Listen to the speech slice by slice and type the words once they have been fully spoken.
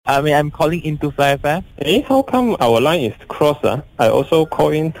I'm calling into Fly FM. Hey, how come our line is crossed? I also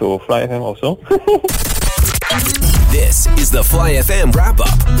call into Fly FM also. This is the Fly FM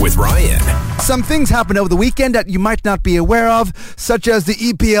Wrap-Up with Ryan. Some things happened over the weekend that you might not be aware of, such as the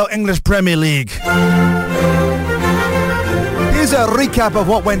EPL English Premier League. Here's a recap of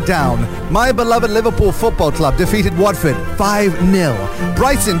what went down. My beloved Liverpool Football Club defeated Watford 5-0.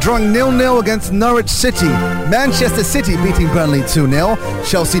 Brighton drawing 0-0 against Norwich City. Manchester City beating Burnley 2-0.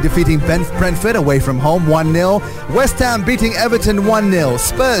 Chelsea defeating Brentford away from home 1-0. West Ham beating Everton 1-0.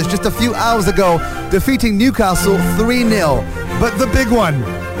 Spurs just a few hours ago defeating Newcastle 3-0. But the big one,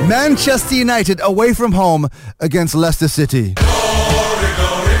 Manchester United away from home against Leicester City.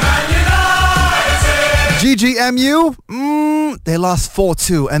 GGMU, they lost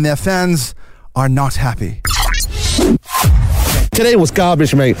 4-2 and their fans are not happy. Today was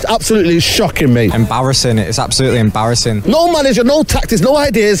garbage, mate. It's absolutely shocking, mate. Embarrassing. It's absolutely embarrassing. No manager, no tactics, no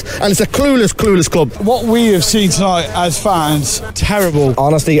ideas, and it's a clueless club. What we have seen tonight as fans, terrible.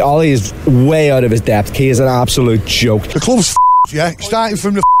 Honestly, Ollie is way out of his depth. He is an absolute joke. The club's yeah, starting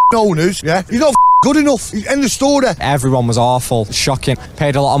from the owners, yeah. He's not good enough. End of story. Everyone was awful, shocking.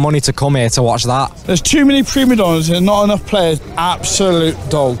 Paid a lot of money to come here to watch that. There's too many prima donnas and not enough players. Absolute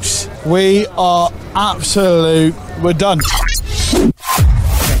dogs. We're done.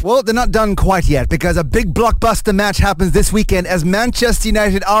 Well, they're not done quite yet because a big blockbuster match happens this weekend as Manchester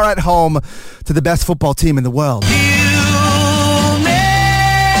United are at home to the best football team in the world.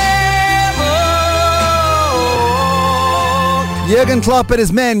 Jurgen Klopp and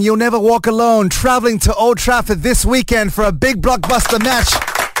his men, you'll never walk alone, travelling to Old Trafford this weekend for a big blockbuster match.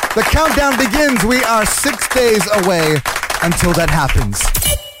 The countdown begins. We are 6 days away until that happens.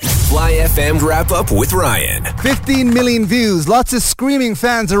 Fly FM Wrap-Up with Ryan. 15 million views, lots of screaming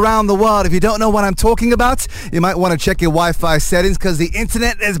fans around the world. If you don't know what I'm talking about, you might want to check your Wi-Fi settings because the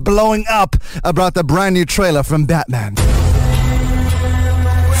internet is blowing up about the brand new trailer from Batman.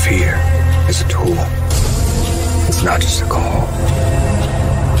 Fear is a tool. It's not just a call.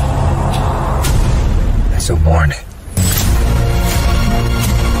 It's a warning.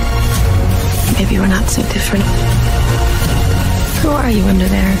 Maybe we're not so different. Who are you under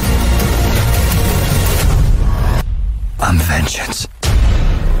there? I'm vengeance.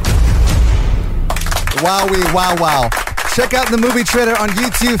 Wowie, wow. Check out the movie trailer on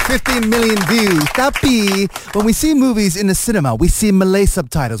YouTube, 15 million views. Tapi, when we see movies in the cinema, we see Malay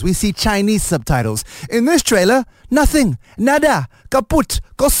subtitles, we see Chinese subtitles. In this trailer, nothing, nada, kaput,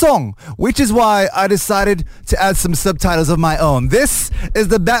 kosong, which is why I decided to add some subtitles of my own. This is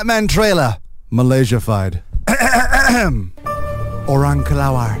the Batman trailer, Malaysiafied. Orang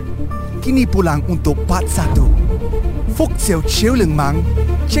kelawar, kini pulang untuk part 1. Fuk Xiao Chiu Leng Mang,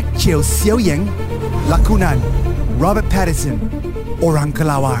 Cek Chiu Xiao Yeng, Lakunan, Robert Pattinson, Orang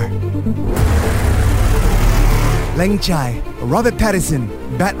Kelawar. Leng Chai, Robert Pattinson,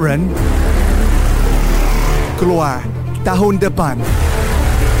 Batman. Keluar tahun depan.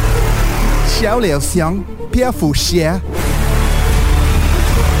 Xiao Liao Xiang, Pia Fu Xie.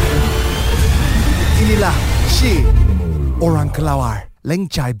 Inilah Shi, Orang Kelawar, Leng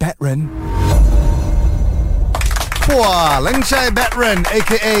Chai Batman. Leng Chai Batran,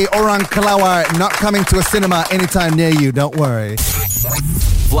 aka Orang Kelawar, not coming to a cinema anytime near you, don't worry.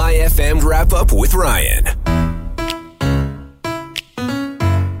 Fly FM Wrap-Up with Ryan.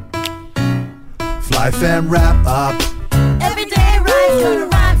 Fly FM Wrap-Up. Every day Ryan's gonna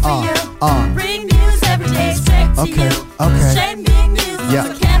rhyme for you. Bring news every day straight to you. Trending news is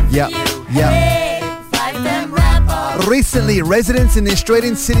a camp for you. Hey, Fly FM Wrap-Up. Recently, residents in the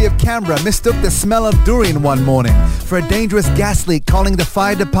Australian city of Canberra mistook the smell of durian one morning for a dangerous gas leak, calling the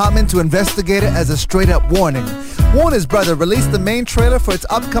fire department to investigate it as a straight-up warning. Warner's brother released the main trailer for its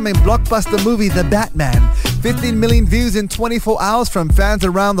upcoming blockbuster movie, The Batman. 15 million views in 24 hours from fans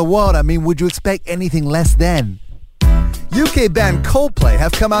around the world. I mean, would you expect anything less than? UK band Coldplay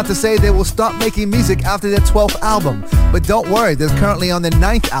have come out to say they will stop making music after their 12th album. But don't worry, they're currently on their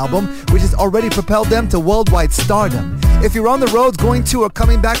 9th album, which has already propelled them to worldwide stardom. If you're on the roads going to or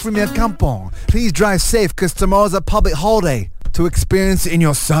coming back from your kampong, please drive safe because tomorrow's a public holiday to experience in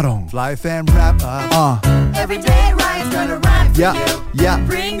your sarong. Fly FM Wrap-Up. Every day Ryan's gonna rhyme for you. Yeah.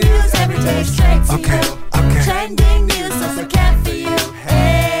 Bring news every day straight to you. Trending news is a camp for you.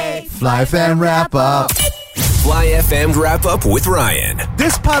 Hey, Fly FM Wrap-Up. Fly FM Wrap-Up with Ryan.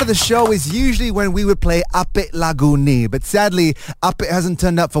 This part of the show is usually when we would play Apit Lagu Ni, but sadly, Apit hasn't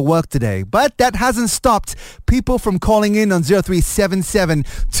turned up for work today. But that hasn't stopped people from calling in on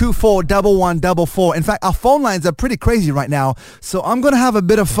 0377-241144. In fact, our phone lines are pretty crazy right now, so I'm going to have a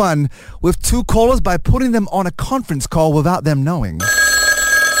bit of fun with two callers by putting them on a conference call without them knowing.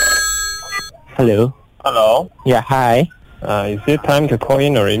 Hello. Hello. Yeah, hi. Is it time to call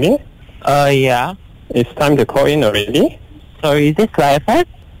in already? Yeah. It's time to call in already? Sorry, is this Fly FM?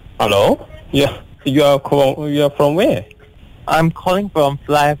 Hello? Yeah. You are from where? I'm calling from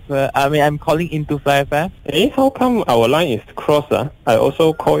I'm calling into Fly FM. How come our line is crossed? I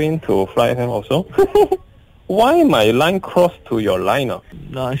also call in to Fly FM also. Why my line crossed to your line?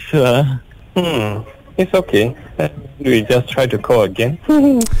 Not sure. It's okay. We just try to call again.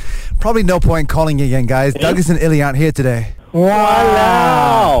 Probably no point calling again, guys. Douglas and Illy aren't here today.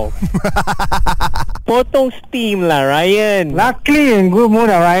 Wow! Potong steam lah, Ryan. Luckily in good mood,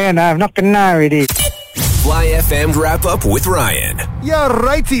 Ryan. I've not kena already. Fly FM Wrap Up with Ryan. Yeah,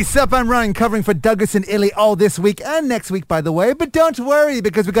 righty. Sup, I'm Ryan, covering for Douglas and Illy all this week and next week, by the way. But don't worry,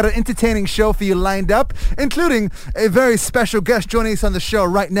 because we've got an entertaining show for you lined up, including a very special guest joining us on the show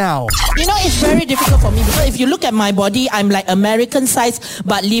right now. You know, it's very difficult for me because if you look at my body, I'm like American size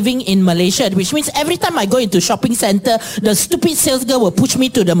but living in Malaysia, which means every time I go into shopping center, the stupid sales girl will push me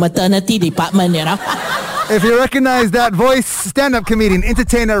to the maternity department, you know. If you recognize that voice, stand-up comedian,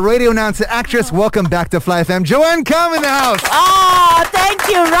 entertainer, radio announcer, actress, welcome back to Fly FM. Joanne Kam in the house. Oh, thank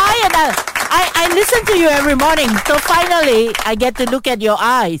you, Ryan. I listen to you every morning, so finally I get to look at your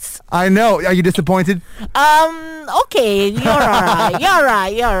eyes. I know. Are you disappointed? Okay, you're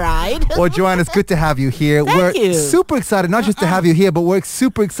right. Well, Joanne, it's good to have you here. Thank you. Super excited, not just to have you here, but we're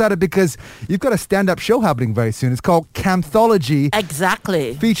super excited because you've got a stand-up show happening very soon. It's called Kamthology.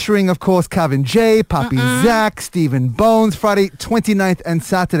 Exactly. Featuring, of course, Kevin J, Papi Zach, Stephen Bones, Friday 29th and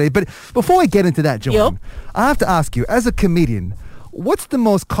Saturday. But before we get into that, Joanne, I have to ask you, as a comedian, what's the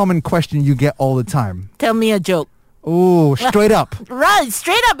most common question you get all the time? Tell me a joke. Oh, straight up. Right,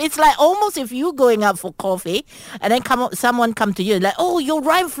 straight up. It's like almost if you going out for coffee and then someone come to you like, oh, you're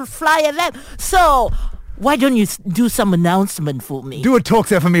right for Fly FM. So why don't you do some announcement for me? Do a talk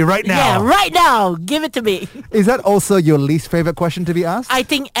set for me right now. Yeah, right now. Give it to me. Is that also your least favorite question to be asked? I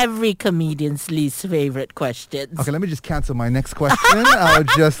think every comedian's least favorite questions. Okay, let me just cancel my next question. I'll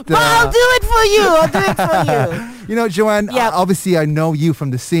just... I'll do it for you. You know, Joanne, obviously I know you from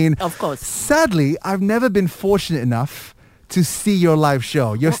the scene. Of course. Sadly, I've never been fortunate enough to see your live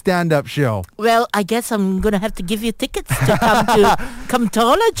show, your stand-up show. Well, I guess I'm going to have to give you tickets to come to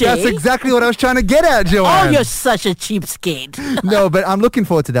Kamthology. That's exactly what I was trying to get at, Joanne. Oh, you're such a cheapskate. No, but I'm looking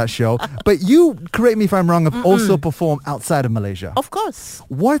forward to that show. But you, correct me if I'm wrong, have also performed outside of Malaysia. Of course.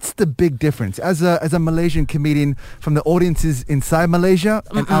 What's the big difference as a Malaysian comedian from the audiences inside Malaysia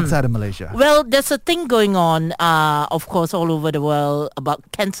and outside of Malaysia? Well, there's a thing going on, of course, all over the world about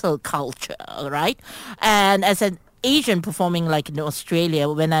cancel culture, right? And as an Asian performing like in Australia,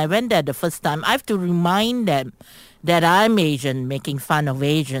 when I went there the first time, I have to remind them that I'm Asian, making fun of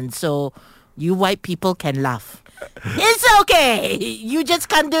Asians, so you white people can laugh. It's okay. You just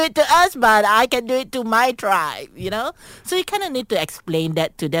can't do it to us, but I can do it to my tribe, you know? So you kind of need to explain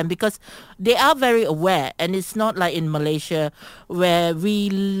that to them because they are very aware. And it's not like in Malaysia where we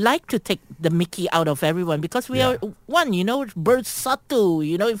like to take the mickey out of everyone because we are one, you know, bird satu.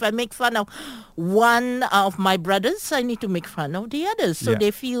 You know, if I make fun of one of my brothers, I need to make fun of the others. So they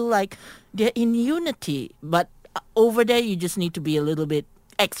feel like they're in unity. But over there, you just need to be a little bit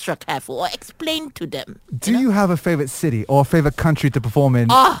extra careful or explain to them. Do you have a favorite city or a favorite country to perform in?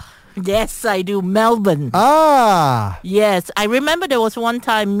 Yes, I do. Melbourne. Yes, I remember there was one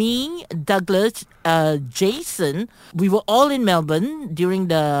time me, Douglas, Jason, we were all in Melbourne during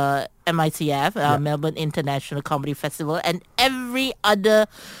the MICF, Melbourne International Comedy Festival, and every other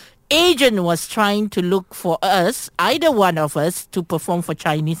agent was trying to look for us, either one of us, to perform for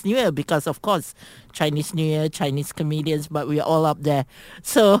Chinese New Year because, of course, Chinese New Year, Chinese comedians, but we are all up there.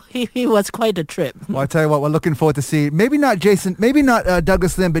 So it was quite a trip. Well, I tell you what, we're looking forward to see. Maybe not Jason, maybe not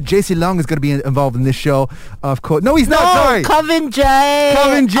Douglas Lim, but JC Long is going to be involved in this show, of course. No, he's not, sorry. Kevin J.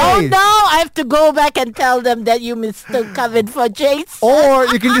 Kevin J. Oh, no, I have to go back and tell them that you mistook Kevin for Jason. Or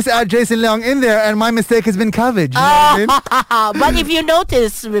you can just add Jason Long in there and my mistake has been covered. You know what I mean? But if you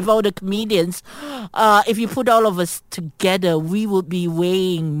notice with all the comedians, if you put all of us together, we would be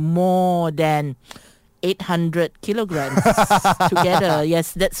weighing more than 800 kilograms together.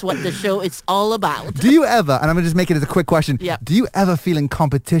 Yes, that's what the show is all about. Do you ever, and I'm going to just make it as a quick question, do you ever feel in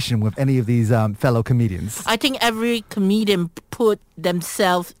competition with any of these fellow comedians? I think every comedian put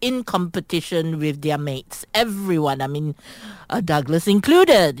themselves in competition with their mates. Everyone, I mean, Douglas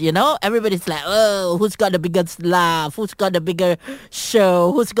included, you know. Everybody's like, oh, who's got the biggest laugh? Who's got the bigger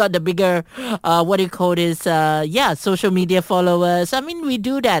show? Who's got the bigger, social media followers? I mean, we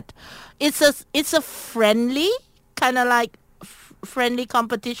do that. It's a friendly kind of like friendly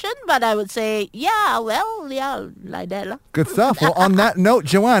competition, but I would say, like that. lah. Good stuff. Well, on that note,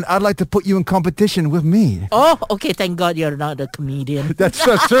 Joanne, I'd like to put you in competition with me. Oh, okay. Thank God you're not a comedian. That's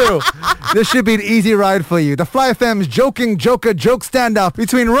so true. This should be an easy ride for you. The Fly FM's Joking Joker joke standoff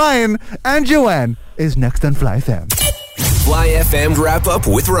between Ryan and Joanne is next on Fly FM. Fly FM Wrap Up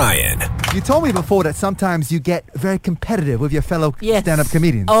with Ryan. You told me before that sometimes you get very competitive with your fellow stand-up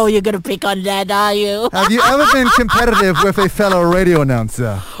comedians. Oh, you're going to pick on that, are you? Have you ever been competitive with a fellow radio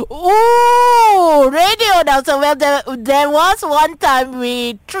announcer? Ooh, radio announcer. Well, there was one time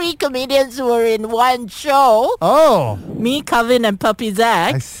three comedians were in one show. Oh. Me, Kevin, and Puppy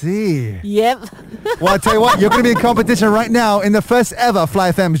Zach. I see. Yep. Well, I'll tell you what, you're going to be in competition right now in the first ever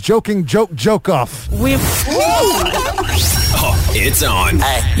Fly FM's Joking Joke Off. Oh, it's on.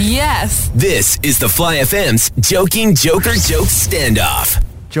 Yes. This is the Fly FM's Joking Joker Joke Standoff.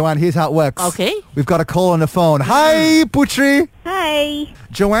 Joanne, here's how it works. Okay. We've got a call on the phone. Hi, Putri. Hi.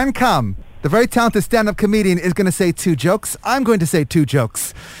 Joanne Kam, the very talented stand-up comedian, is going to say 2 jokes. I'm going to say 2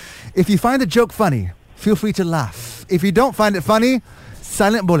 jokes. If you find the joke funny, feel free to laugh. If you don't find it funny,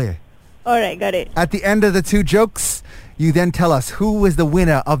 silent boleh. All right, got it. At the end of the 2 jokes, you then tell us who was the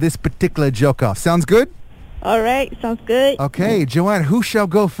winner of this particular joke-off. Sounds good? All right, sounds good. Okay, Joanne, who shall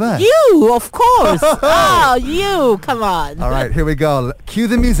go first? You, of course. Oh, you. Come on. All right, here we go. Cue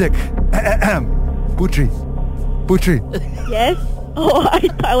the music. Putri. Yes? Oh, I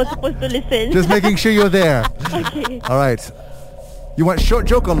thought I was supposed to listen. Just making sure you're there. Okay. All right. You want short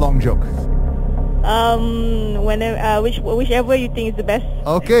joke or long joke? Whichever you think is the best.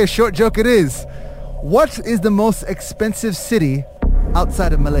 Okay, short joke it is. What is the most expensive city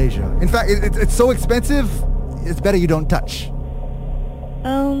outside of Malaysia? In fact, it's so expensive, it's better you don't touch.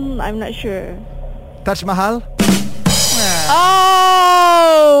 I'm not sure. Taj Mahal?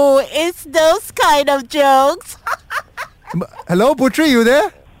 Oh, it's those kind of jokes. Hello, Putri, you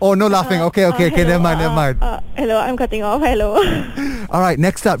there? Oh, no laughing. Okay, never mind. Hello, I'm cutting off. Hello. All right,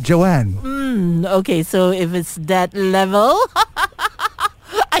 next up, Joanne. Okay, so if it's that level,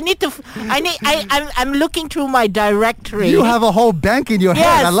 I'm looking through my directory. You have a whole bank in your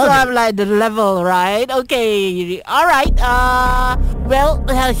head. I love it. I'm like the level, right? Okay. All right.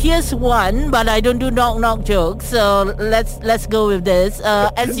 Here's one, but I don't do knock jokes. So let's go with this.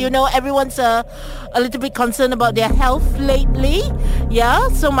 As you know, everyone's a little bit concerned about their health lately. Yeah.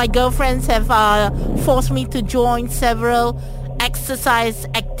 So my girlfriends have forced me to join several exercise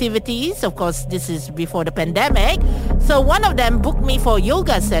activities. Of course, this is before the pandemic. So one of them booked me for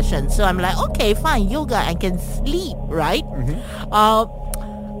yoga session. So I'm like, okay, fine, yoga, I can sleep, right?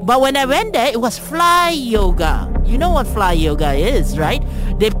 But when I went there, it was fly yoga. You know what fly yoga is, right?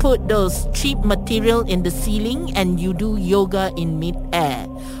 They put those cheap material in the ceiling and you do yoga in mid-air.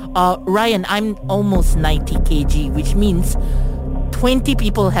 Ryan, I'm almost 90 kg, which means 20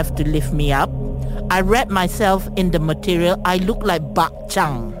 people have to lift me up. I wrap myself in the material. I look like Bak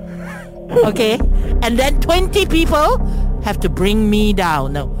Chang. Okay? And then 20 people have to bring me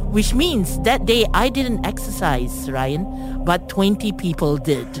down. Now, which means that day I didn't exercise, Ryan, but 20 people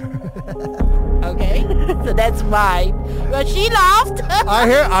did. Okay? So that's mine. Well, she laughed. I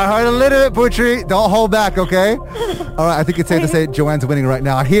heard a little bit, Putri. Don't hold back, okay? All right, I think it's safe to say Joanne's winning right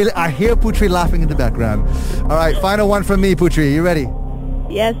now. I hear Putri laughing in the background. All right, final one from me, Putri. You ready?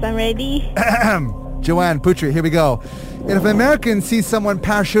 Yes, I'm ready. Joanne, Putri, here we go. If Americans see someone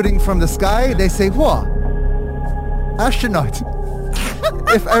parachuting from the sky, they say, "What? Astronaut."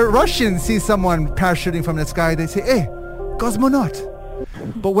 If a Russian sees someone parachuting from the sky, they say, "Hey, cosmonaut."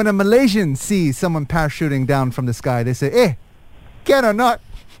 But when a Malaysian sees someone parachuting down from the sky, they say, "Hey, can or not?"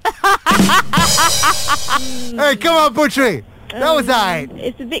 Hey, come on, Putri. That was alright.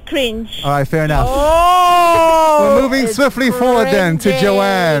 It's a bit cringe. All right, fair enough. Oh, we're moving swiftly forward then to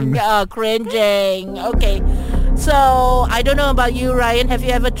Joanne. Cringing. Okay. So, I don't know about you, Ryan. Have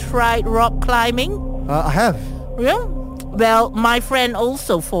you ever tried rock climbing? I have. Yeah? Well, my friend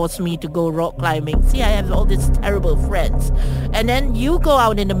also forced me to go rock climbing. See, I have all these terrible friends. And then you go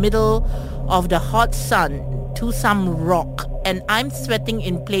out in the middle of the hot sun to some rock, and I'm sweating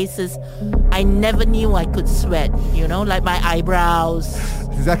in places I never knew I could sweat, you know, like my eyebrows.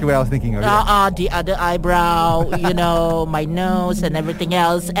 That's exactly what I was thinking of. The other eyebrow, you know, my nose and everything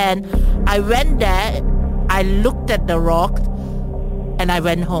else. And I went there, I looked at the rock, and I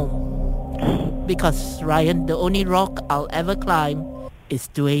went home. Because, Ryan, the only rock I'll ever climb is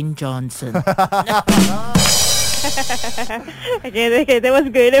Dwayne Johnson. Okay, that was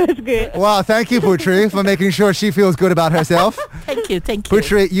good. Wow, thank you, Putri, for making sure she feels good about herself. Thank you.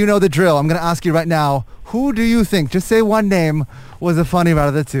 Putri, you know the drill. I'm going to ask you right now, who do you think, just say one name, was the funnier out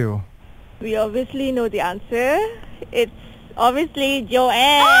of the two? We obviously know the answer. It's Obviously,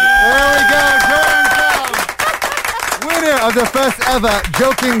 Joanne. There we go, Joanne Kam. Winner of the first ever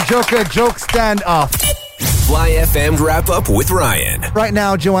Joking Joker Joke Stand-Off. Fly FM wrap up with Ryan. Right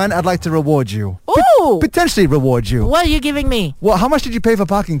now, Joanne, I'd like to reward you. Ooh! Potentially reward you. What are you giving me? Well, how much did you pay for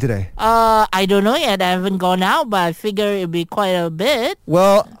parking today? I don't know yet. I haven't gone out, but I figure it'd be quite a bit.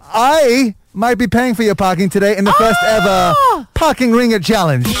 Well, I might be paying for your parking today in the first ever Parking Ringgit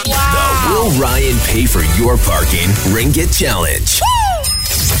Challenge. The Will Ryan Pay for Your Parking Ringgit Challenge.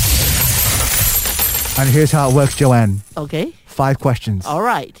 And here's how it works, Joanne. Okay. 5 questions. All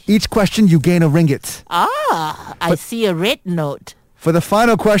right. Each question, you gain a ringgit. I see a red note. For the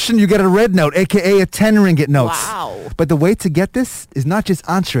final question, you get a red note, a.k.a. a 10 ringgit note. Wow. But the way to get this is not just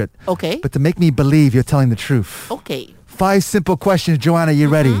answer it, Okay. but to make me believe you're telling the truth. Okay. 5 simple questions, Joanne. Are you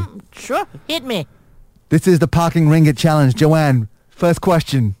ready? Sure. Hit me. This is the Parking Ringgit Challenge. Joanne, first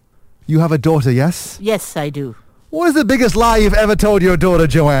question. You have a daughter, yes? Yes, I do. What is the biggest lie you've ever told your daughter,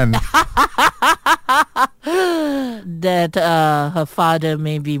 Joanne? That her father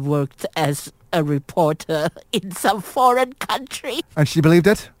maybe worked as a reporter in some foreign country. And she believed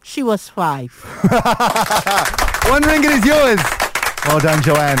it? She was 5. 1 ringgit is yours. Well done,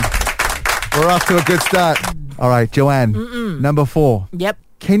 Joanne. We're off to a good start. All right, Joanne. Number 4. Yep.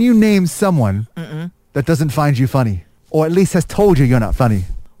 Can you name someone that doesn't find you funny? Or at least has told you you're not funny?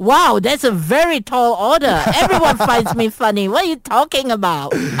 Wow, that's a very tall order. Everyone finds me funny. What are you talking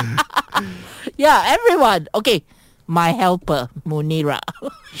about? Yeah, everyone. Okay, my helper, Munira.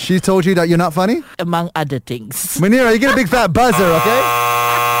 She told you that you're not funny? Among other things. Munira, you get a big fat buzzer, okay?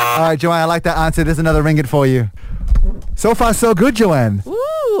 All right, Joanne, I like that answer. There's another ringgit for you. So far, so good, Joanne.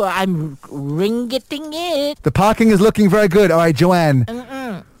 Ooh, I'm ringgitting it. The parking is looking very good. All right, Joanne.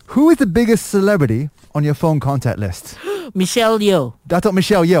 Who is the biggest celebrity on your phone contact list? Michelle Yeoh. Dato'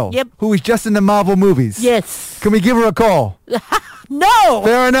 Michelle Yeoh? Yep. Who is just in the Marvel movies? Yes. Can we give her a call? No!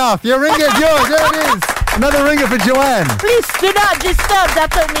 Fair enough. Your ringgit, yours. There it is. Another ringgit for Joanne. Please do not disturb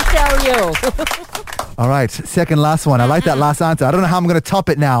Dato' Michelle Yeoh. All right, second last one. I like that last answer. I don't know how I'm going to top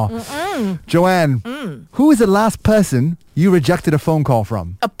it now. Joanne, who is the last person you rejected a phone call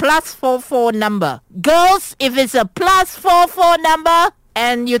from? A +44 number. Girls, if it's a +44 number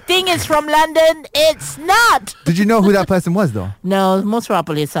and you think it's from London, it's not. Did you know who that person was, though? No, most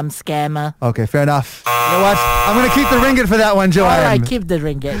probably some scammer. Okay, fair enough. You know what? I'm going to keep the ringgit for that one, Joanne. All right, keep the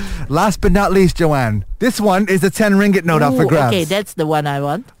ringgit. Last but not least, Joanne, this one is a 10 ringgit note up for grabs. Okay, that's the one I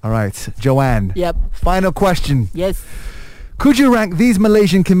want. All right, Joanne. Yep. Final question. Yes. Could you rank these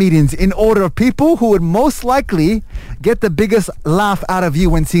Malaysian comedians in order of people who would most likely get the biggest laugh out of you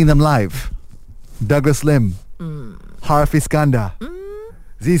when seeing them live? Douglas Lim, Harif Iskandar,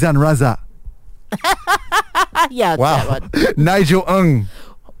 Zizan Raza. Yeah, Wow. that one. Nigel Ng,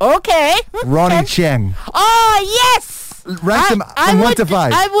 Okay. Ronnie Cheng. Oh, yes. Rank them from 1 to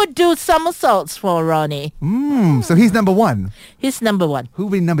 5. I would do somersaults for Ronnie. So he's number 1. He's number 1. Who'll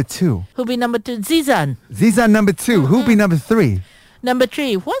be number 2? Who'll be number 2? Zizan. Zizan number 2. Who'll be number 3? Number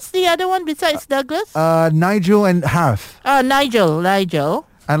 3. What's the other one besides Douglas? Nigel and Harif. Nigel.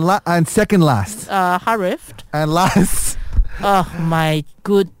 And second last. Harif. And last. Oh, my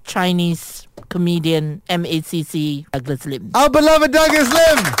good Chinese comedian, MACC, Douglas Lim. Our beloved Douglas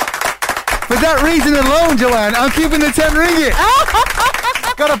Lim. For that reason alone, Joanne, I'm keeping the 10 ringgit.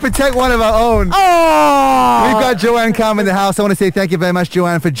 Gotta protect one of our own. Oh! We've got Joanne Kam in the house. I want to say thank you very much,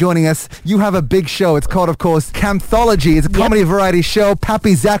 Joanne, for joining us. You have a big show. It's called, of course, Kamthology. It's a comedy variety show.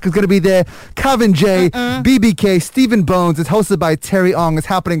 Pappy Zach is going to be there. Kevin J, BBK, Stephen Bones. It's hosted by Terry Ong. It's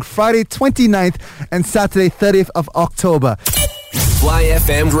happening Friday 29th and Saturday 30th of October. Fly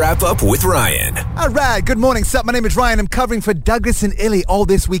FM wrap up with Ryan. All right, good morning. Sup, my name is Ryan. I'm covering for Douglas and Illy all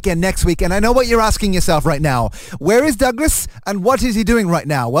this weekend, next week. And I know what you're asking yourself right now. Where is Douglas and what is he doing right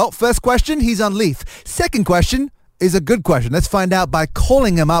now? Well, first question, he's on leave. Second question is a good question. Let's find out by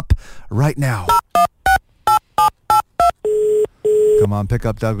calling him up right now. Come on, pick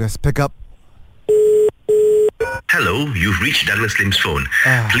up, Douglas. Pick up. Hello, you've reached Douglas Lim's phone.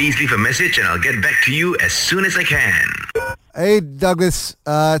 Please leave a message and I'll get back to you as soon as I can. Hey, Douglas.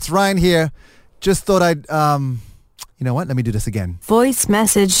 It's Ryan here. Just thought I'd, you know what? Let me do this again. Voice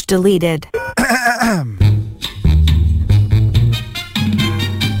message deleted.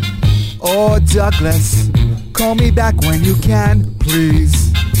 Oh, Douglas, call me back when you can,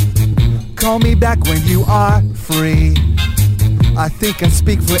 please. Call me back when you are free. I think I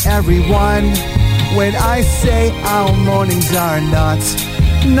speak for everyone when I say our mornings are not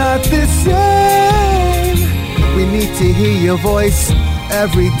the same. We need to hear your voice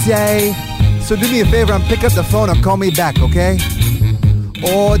every day. So do me a favor and pick up the phone or call me back, okay?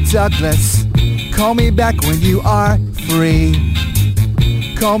 Oh, Douglas, call me back when you are free.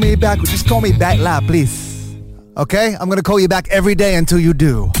 free. Call me back. Just call me back loud, please. Okay? I'm going to call you back every day until you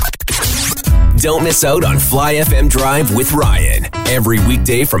do. Don't miss out on Fly FM Drive with Ryan. Every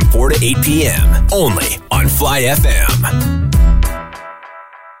weekday from 4 to 8 p.m. Only on Fly FM.